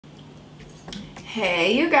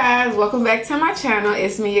Hey you guys, welcome back to my channel.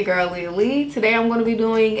 It's me, your girl LiaLeigh. Today I'm going to be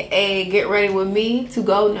doing a get ready with me to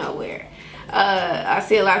go nowhere. I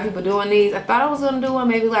see a lot of people doing these. I thought I was going to do one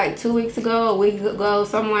maybe like 2 weeks ago, a week ago,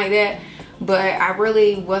 something like that. But I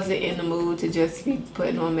really wasn't in the mood to just be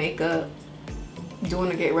putting on makeup,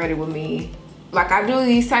 doing a get ready with me. Like, I do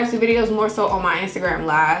these types of videos more so on my Instagram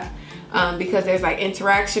live. Because there's like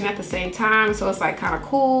interaction at the same time, so it's like kind of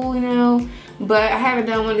cool, you know. But I haven't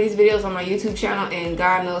done one of these videos on my YouTube channel in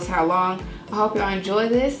God knows how long. I hope y'all enjoy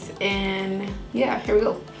this, and yeah, here we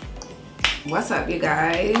go. What's up, you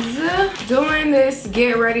guys? Doing this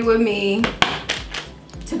get ready with me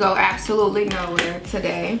to go absolutely nowhere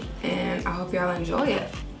today, and I hope y'all enjoy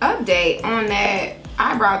it. Update on that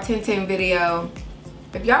eyebrow tinting video.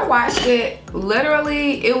 If y'all watched it,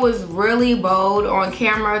 literally it was really bold on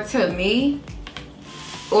camera to me,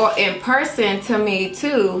 or in person to me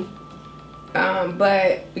too,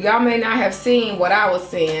 but y'all may not have seen what I was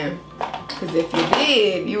seeing, because if you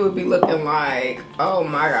did, you would be looking like, oh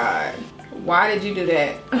my god, why did you do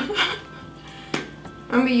that? I'm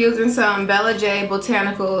gonna be using some Bella J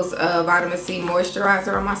Botanicals vitamin C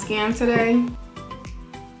moisturizer on my skin today.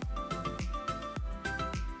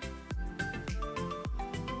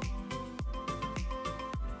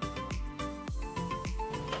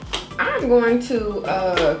 I'm going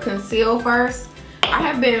to conceal first. I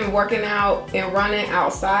have been working out and running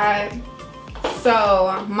outside,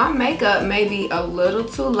 so my makeup may be a little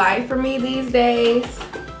too light for me these days,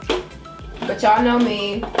 but y'all know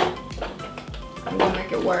me, I'm gonna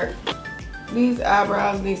make it work. These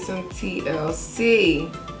eyebrows need some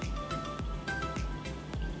TLC.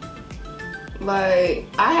 Like,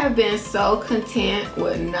 I have been so content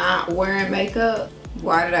with not wearing makeup.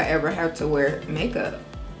 Why did I ever have to wear makeup?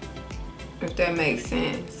 If that makes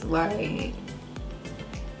sense. Like,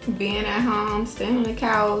 being at home, staying on the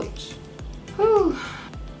couch, whew,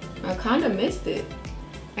 I kind of missed it.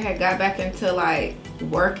 I had got back into like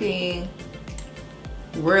working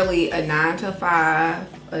really a 9 to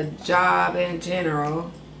 5, a job in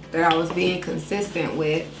general that I was being consistent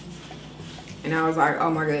with, and I was like, oh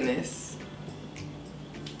my goodness,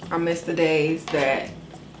 I missed the days that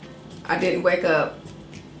I didn't wake up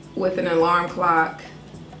with an alarm clock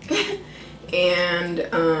and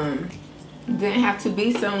didn't have to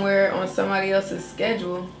be somewhere on somebody else's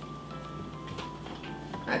schedule.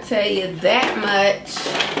 I tell you that much.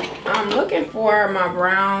 I'm looking for my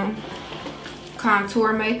brown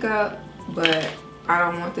contour makeup, but I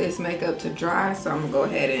don't want this makeup to dry, so I'm gonna go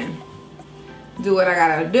ahead and do what I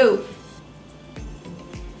gotta do.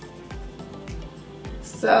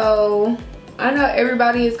 So I know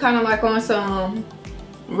everybody is kind of like on some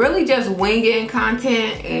really just winging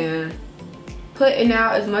content and putting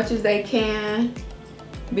out as much as they can,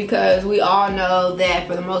 because we all know that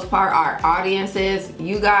for the most part our audiences,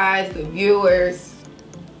 you guys, the viewers,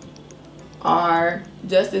 are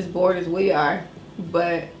just as bored as we are.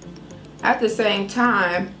 But at the same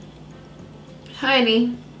time,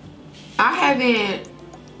 honey, I haven't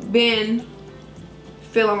been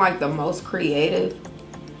feeling like the most creative.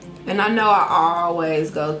 And I know I always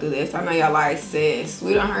go through this. I know y'all like, sis,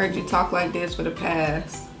 we done heard you talk like this for the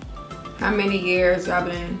past how many years y'all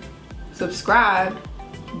been subscribed,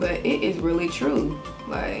 but it is really true.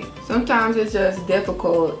 Like, sometimes it's just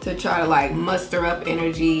difficult to try to like muster up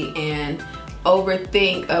energy and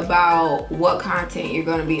overthink about what content you're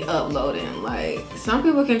gonna be uploading. Like, some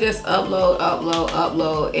people can just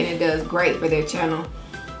upload, and it does great for their channel.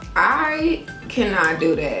 I cannot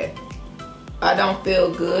do that. I don't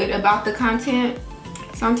feel good about the content.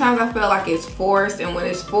 Sometimes I feel like it's forced, and when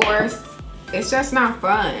it's forced, it's just not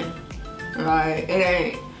fun. Like, it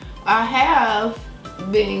ain't. I have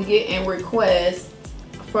been getting requests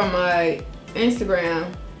from my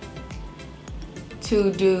Instagram to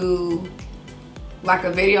do like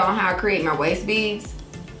a video on how I create my waist beads.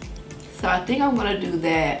 So I think I'm gonna do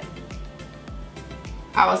that.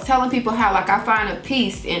 I was telling people how like I find a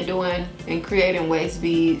peace in doing and creating waist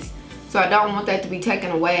beads. So I don't want that to be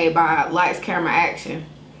taken away by lights, camera, action.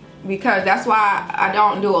 Because that's why I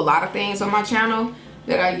don't do a lot of things on my channel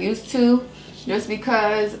that I used to. Just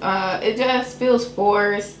because it just feels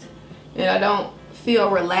forced, and I don't feel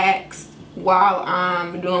relaxed while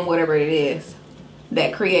I'm doing whatever it is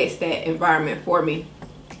that creates that environment for me.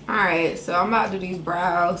 Alright, so I'm about to do these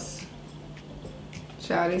brows.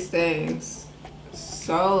 Child, these things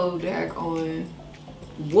so daggone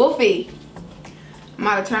woofy. I'm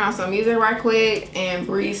about to turn on some music right quick and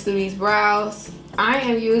breeze through these brows. I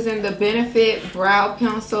am using the Benefit brow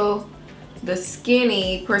pencil, the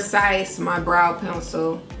Skinny Precise my brow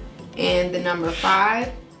pencil, in the number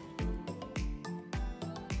 5.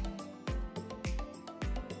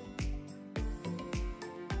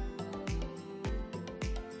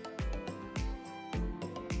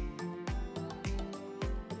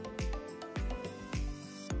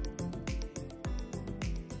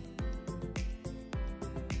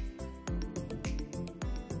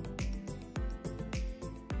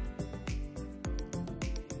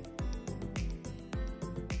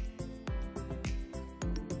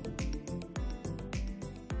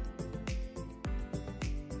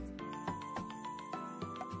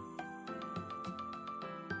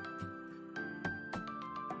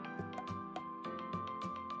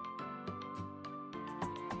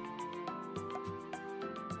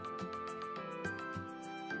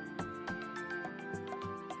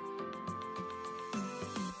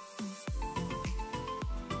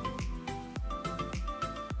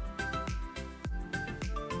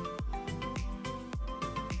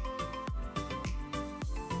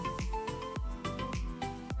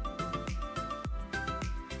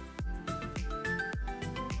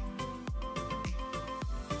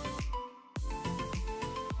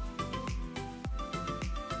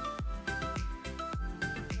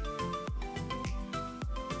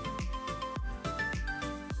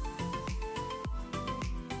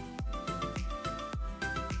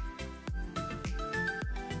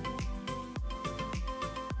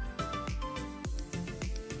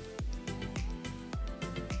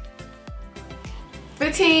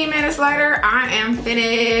 15 minutes later, I am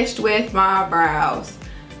finished with my brows.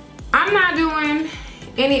 I'm not doing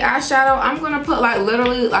any eyeshadow. I'm gonna put like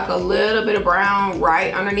literally like a little bit of brown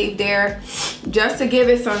right underneath there just to give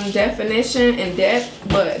it some definition and depth,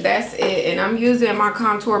 but that's it. And I'm using my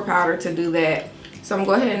contour powder to do that. So I'm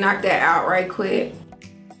going to go ahead and knock that out right quick.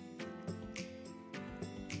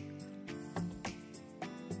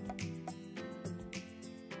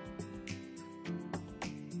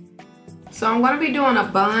 So I'm going to be doing a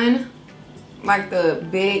bun, like the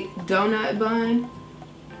big donut bun.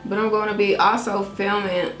 But I'm going to be also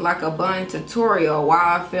filming like a bun tutorial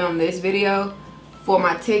while I film this video for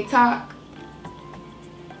my TikTok.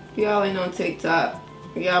 If y'all ain't on TikTok,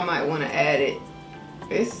 y'all might want to add it.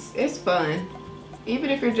 It's fun. Even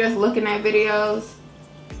if you're just looking at videos,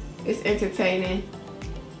 it's entertaining.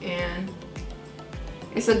 And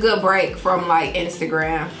it's a good break from like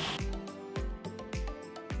Instagram.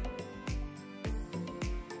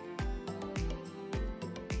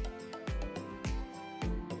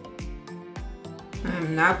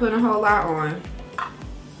 I'm not putting a whole lot on.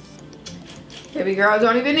 Baby girl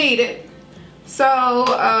don't even need it.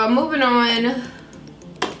 So moving on,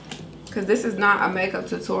 because this is not a makeup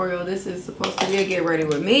tutorial. This is supposed to be a get ready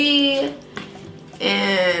with me.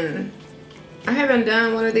 And I haven't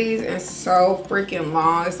done one of these in so freaking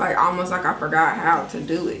long. It's like almost like I forgot how to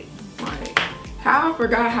do it. Like how I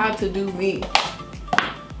forgot how to do me.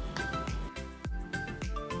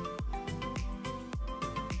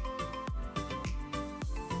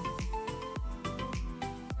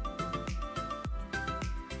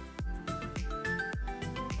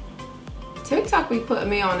 TikTok be putting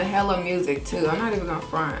me on the hella music too. I'm not even gonna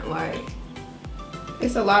front. Like,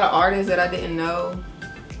 it's a lot of artists that I didn't know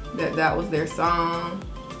that that was their song,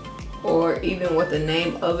 or even what the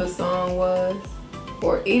name of the song was,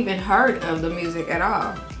 or even heard of the music at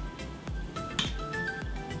all.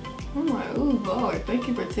 I'm like, ooh Lord, thank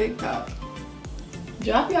you for TikTok.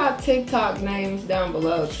 Drop y'all TikTok names down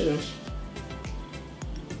below too.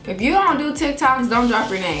 If you don't do TikToks, don't drop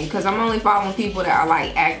your name, because I'm only following people that are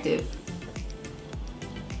like active.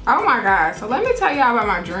 Oh my God, so let me tell y'all about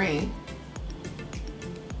my dream.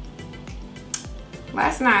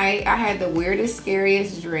 Last night, I had the weirdest,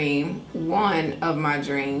 scariest dream. One of my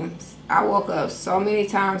dreams. I woke up so many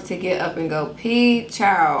times to get up and go pee.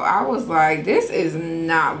 Child, I was like, this is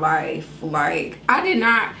not life. Like, I did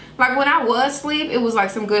not, like when I was asleep, it was like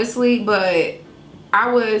some good sleep, but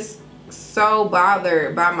I was so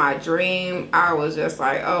bothered by my dream. I was just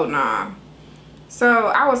like, oh nah. So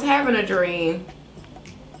I was having a dream,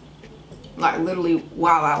 like literally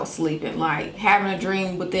while I was sleeping, like having a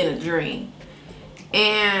dream within a dream.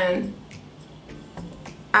 And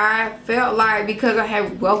I felt like because I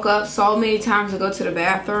had woke up so many times to go to the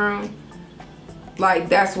bathroom, like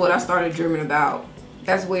that's what I started dreaming about.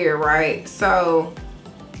 That's weird, right? So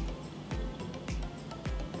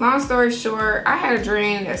long story short, I had a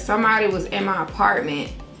dream that somebody was in my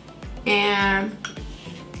apartment, and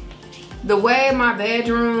the way my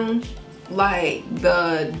bedroom, like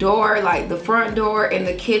the door, like the front door and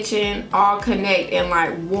the kitchen all connect in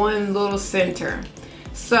like one little center.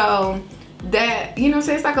 So that, you know what I'm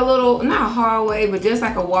saying, it's like a little, not a hallway, but just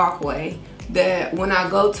like a walkway that when I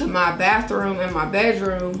go to my bathroom and my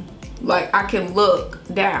bedroom, like I can look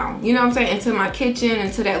down, you know what I'm saying, into my kitchen,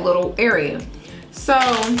 into that little area. So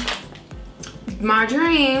my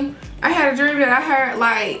dream, I had a dream that I heard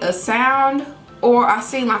like a sound, or I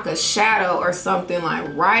seen like a shadow or something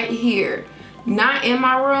like right here. Not in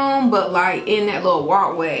my room, but like in that little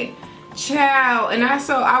walkway. Child, and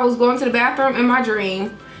I was going to the bathroom in my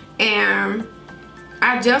dream, and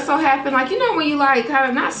I just so happened, like, you know when you like kind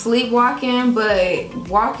of not sleepwalking, but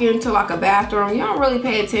walk into like a bathroom, you don't really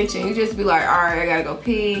pay attention. You just be like, all right, I gotta go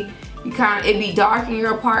pee. You kind of, it be dark in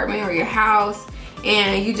your apartment or your house,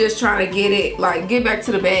 and you just trying to get it, like get back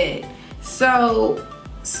to the bed. So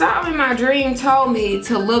something in my dream told me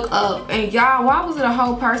to look up, and y'all, why was it a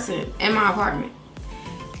whole person in my apartment?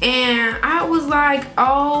 And I was like,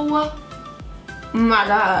 oh my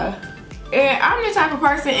God. And I'm the type of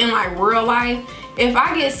person in like real life, if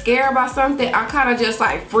I get scared by something, I kind of just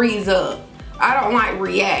like freeze up. I don't like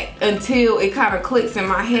react until it kind of clicks in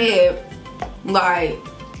my head, like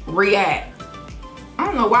react. I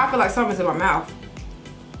don't know why I feel like something's in my mouth.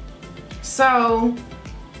 So,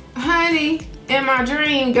 honey, in my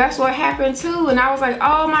dream, guess what happened too? And I was like,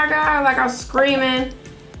 oh my God, like I was screaming,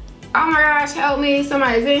 oh my gosh, help me,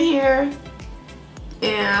 somebody's in here.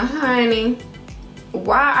 And honey,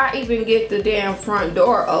 why I even get the damn front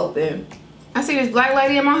door open, I see this black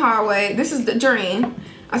lady in my hallway. This is the dream.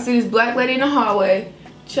 I see this black lady in the hallway.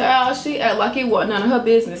 Child, she act like it wasn't none of her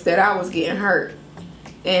business that I was getting hurt.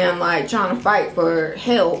 and like trying to fight for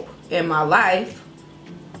help in my life,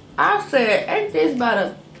 I said, ain't this about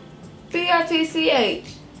a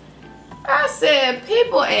BRTCH? I said,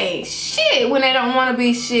 people ain't shit when they don't want to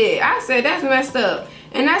be shit. I said, that's messed up.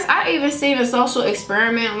 And I even seen a social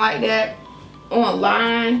experiment like that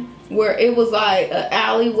online, where it was like an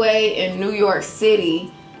alleyway in New York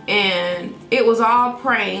City, and it was all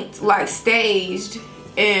pranked, like staged,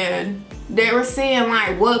 and they were seeing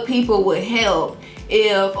like what people would help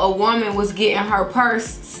if a woman was getting her purse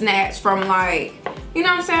snatched from, like, you know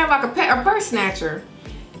what I'm saying, like a purse snatcher.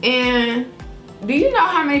 And do you know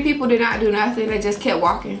how many people did not do nothing? They just kept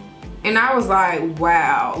walking. And I was like,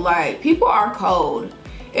 wow, like, people are cold.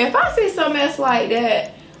 If I see some mess like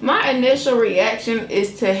that, my initial reaction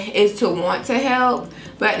is to want to help.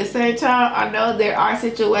 But at the same time, I know there are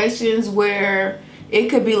situations where it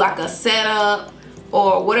could be like a setup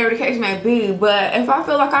or whatever the case may be. But if I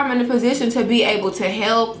feel like I'm in a position to be able to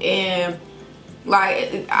help, and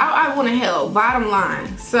like, I want to help, bottom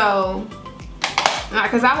line. So,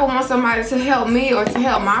 because I would want somebody to help me or to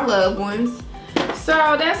help my loved ones.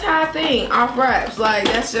 So that's how I think, off wraps. Like,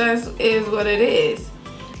 that's just is what it is.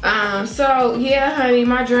 So yeah, honey,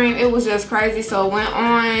 my dream, it was just crazy. So it went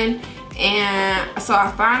on, and so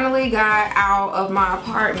I finally got out of my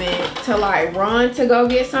apartment to like run to go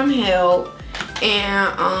get some help.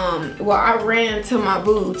 And well, I ran to my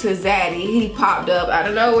boo, to Zaddy. He popped up out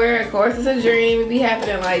of nowhere. Of course, it's a dream, it be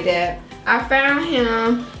happening like that. I found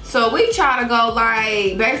him. So we try to go,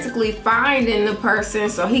 like, basically finding the person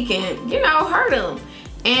so he can, you know, hurt him.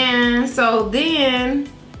 And so then,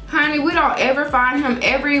 honey, we don't ever find him.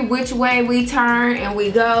 Every which way we turn and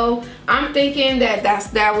we go, I'm thinking that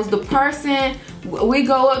that was the person. We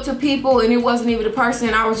go up to people and it wasn't even the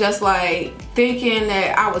person. I was just like thinking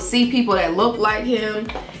that I would see people that look like him.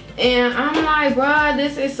 And I'm like, bruh,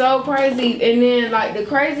 this is so crazy. And then, like, the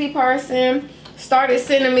crazy person started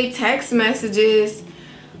sending me text messages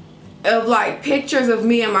of like pictures of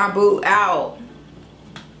me and my boo out,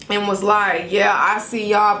 and was like, yeah, I see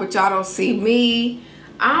y'all, but y'all don't see me.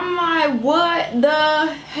 I'm like, what the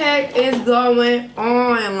heck is going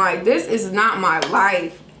on? Like, this is not my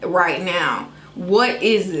life right now. What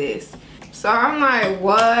is this? So I'm like,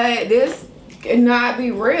 what? This cannot be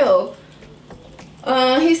real.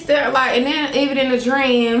 He still like, and then even in the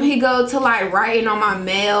dream, he go to like writing on my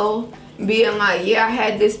mail, being like, yeah, I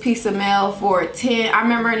had this piece of mail for 10, I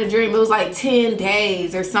remember in the dream it was like 10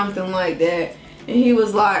 days or something like that. And he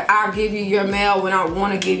was like, I'll give you your mail when I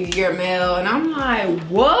want to give you your mail. And I'm like,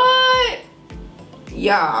 what?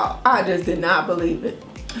 Y'all, I just did not believe it.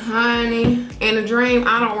 Honey, in the dream,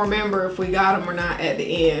 I don't remember if we got him or not at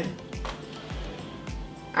the end.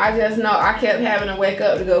 I just know I kept having to wake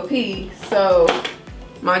up to go pee. So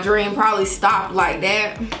my dream probably stopped like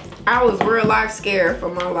that. I was real life scared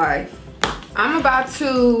for my life. I'm about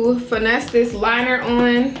to finesse this liner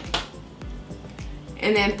on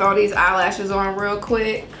and then throw these eyelashes on real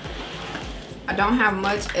quick. I don't have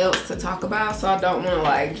much else to talk about, so I don't want to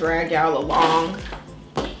like drag y'all along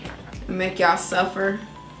and make y'all suffer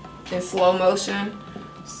in slow motion.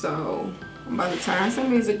 So I'm about to turn some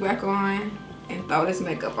music back on and throw this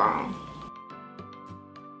makeup on.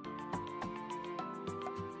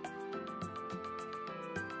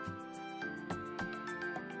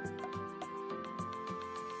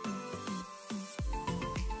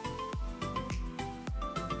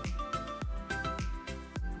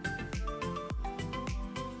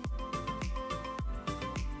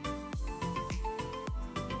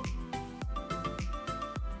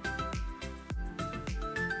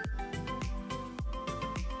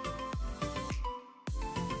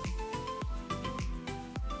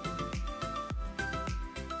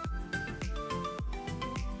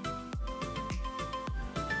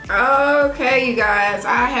 Okay, you guys,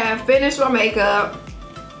 I have finished my makeup.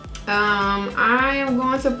 I am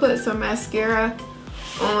going to put some mascara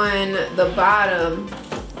on the bottom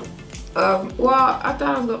of, well, I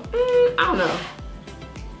thought I was going, I don't know.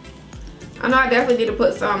 I know I definitely need to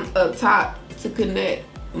put some up top to connect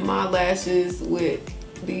my lashes with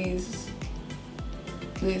these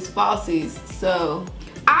falsies. So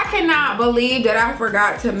I cannot believe that I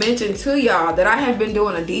forgot to mention to y'all that I have been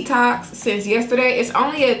doing a detox since yesterday. It's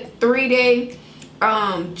only a 3-day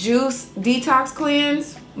juice detox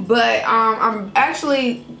cleanse, but I'm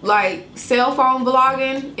actually like cell phone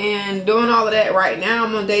vlogging and doing all of that right now.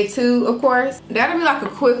 I'm on day 2, of course. That'll be like a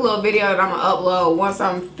quick little video that I'm gonna upload once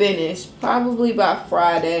I'm finished, probably by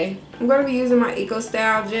Friday. I'm gonna be using my Eco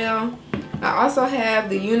Style gel. I also have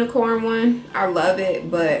the unicorn one. I love it,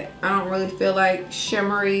 but I don't really feel like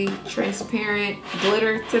shimmery, transparent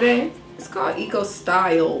glitter today. It's called Eco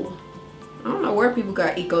Style. I don't know where people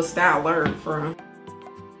got eco style learned from.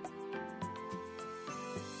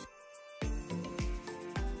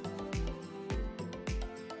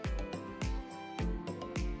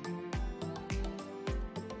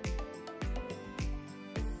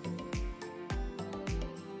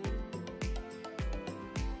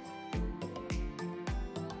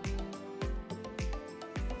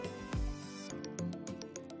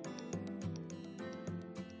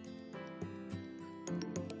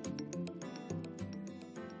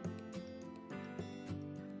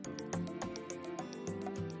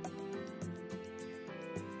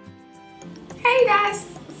 Hey guys,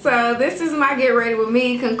 so this is my get ready with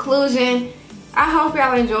me conclusion. I hope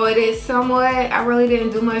y'all enjoyed it somewhat. I really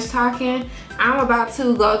didn't do much talking. I'm about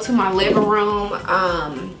to go to my living room.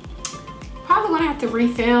 Probably gonna have to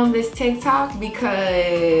refilm this TikTok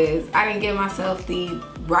because I didn't give myself the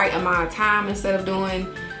right amount of time. Instead of doing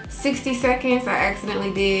 60 seconds, I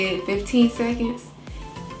accidentally did 15 seconds.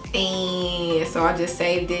 And so I just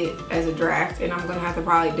saved it as a draft, and I'm gonna have to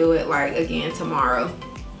probably do it like again tomorrow.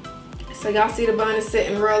 So y'all see the bun is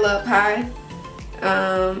sitting real up high.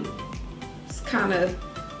 It's kind of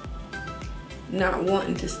not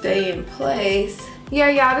wanting to stay in place. Yeah,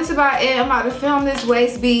 y'all, this is about it. I'm about to film this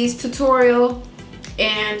waist beads tutorial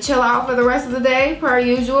and chill out for the rest of the day per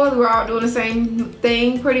usual. We're all doing the same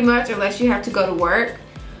thing pretty much, unless you have to go to work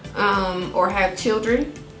or have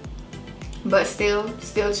children, but still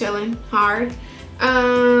chilling hard.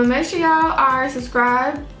 Make sure y'all are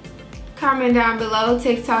subscribed. Comment down below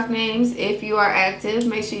TikTok names if you are active.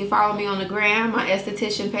 Make sure you follow me on the gram, my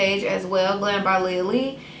esthetician page as well, Glam by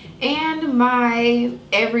LiaLeigh, and my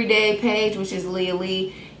everyday page, which is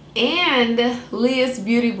LiaLeigh, and Leah's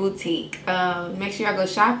Beauty Boutique. Make sure y'all go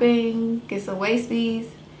shopping, get some waist beads.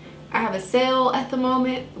 I have a sale at the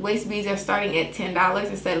moment. Waist beads are starting at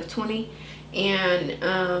 $10 instead of $20. And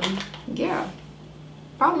yeah.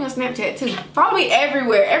 Follow me on Snapchat too. Follow me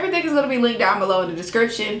everywhere. Everything is going to be linked down below in the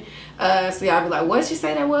description. So y'all be like, what'd she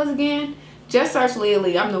say that was again? Just search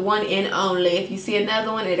LiaLeigh. I'm the one and only. If you see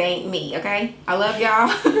another one, it ain't me, okay? I love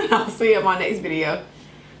y'all. I'll see you in my next video.